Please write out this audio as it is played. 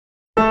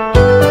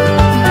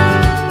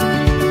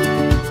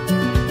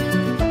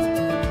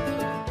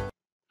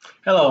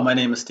Hello, my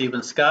name is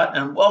Stephen Scott,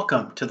 and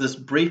welcome to this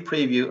brief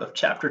preview of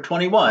Chapter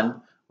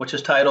 21, which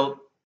is titled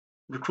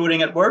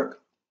Recruiting at Work.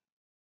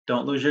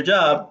 Don't lose your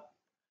job.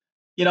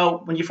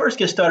 When you first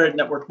get started in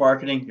network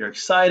marketing, you're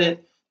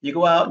excited. You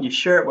go out and you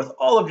share it with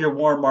all of your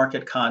warm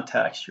market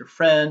contacts, your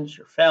friends,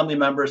 your family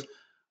members,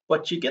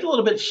 but you get a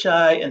little bit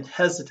shy and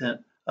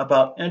hesitant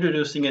about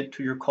introducing it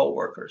to your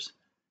coworkers.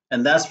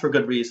 And that's for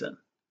good reason.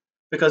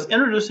 Because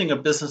introducing a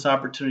business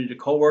opportunity to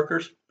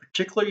coworkers,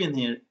 particularly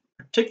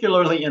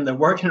in the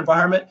work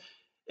environment,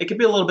 it can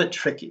be a little bit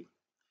tricky.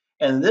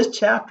 And in this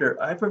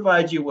chapter, I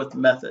provide you with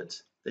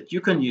methods that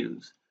you can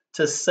use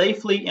to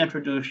safely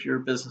introduce your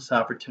business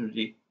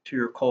opportunity to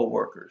your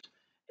coworkers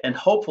and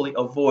hopefully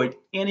avoid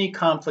any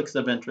conflicts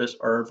of interest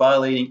or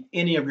violating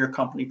any of your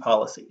company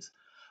policies.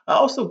 I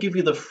also give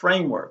you the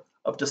framework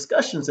of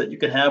discussions that you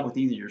can have with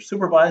either your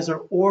supervisor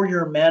or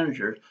your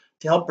manager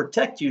to help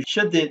protect you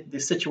should the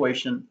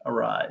situation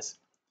arise.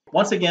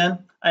 Once again,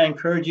 I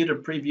encourage you to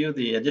preview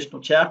the additional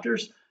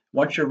chapters.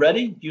 Once you're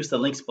ready, use the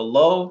links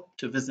below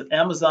to visit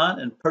Amazon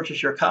and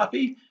purchase your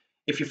copy.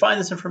 If you find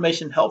this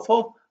information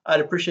helpful, I'd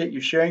appreciate you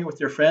sharing it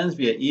with your friends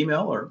via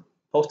email or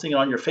posting it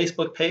on your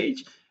Facebook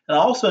page. And I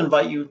also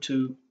invite you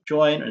to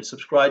join and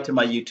subscribe to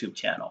my YouTube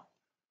channel.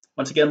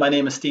 Once again, my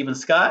name is Stephen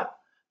Scott.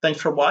 Thanks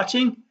for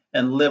watching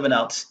and live an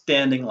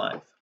outstanding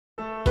life.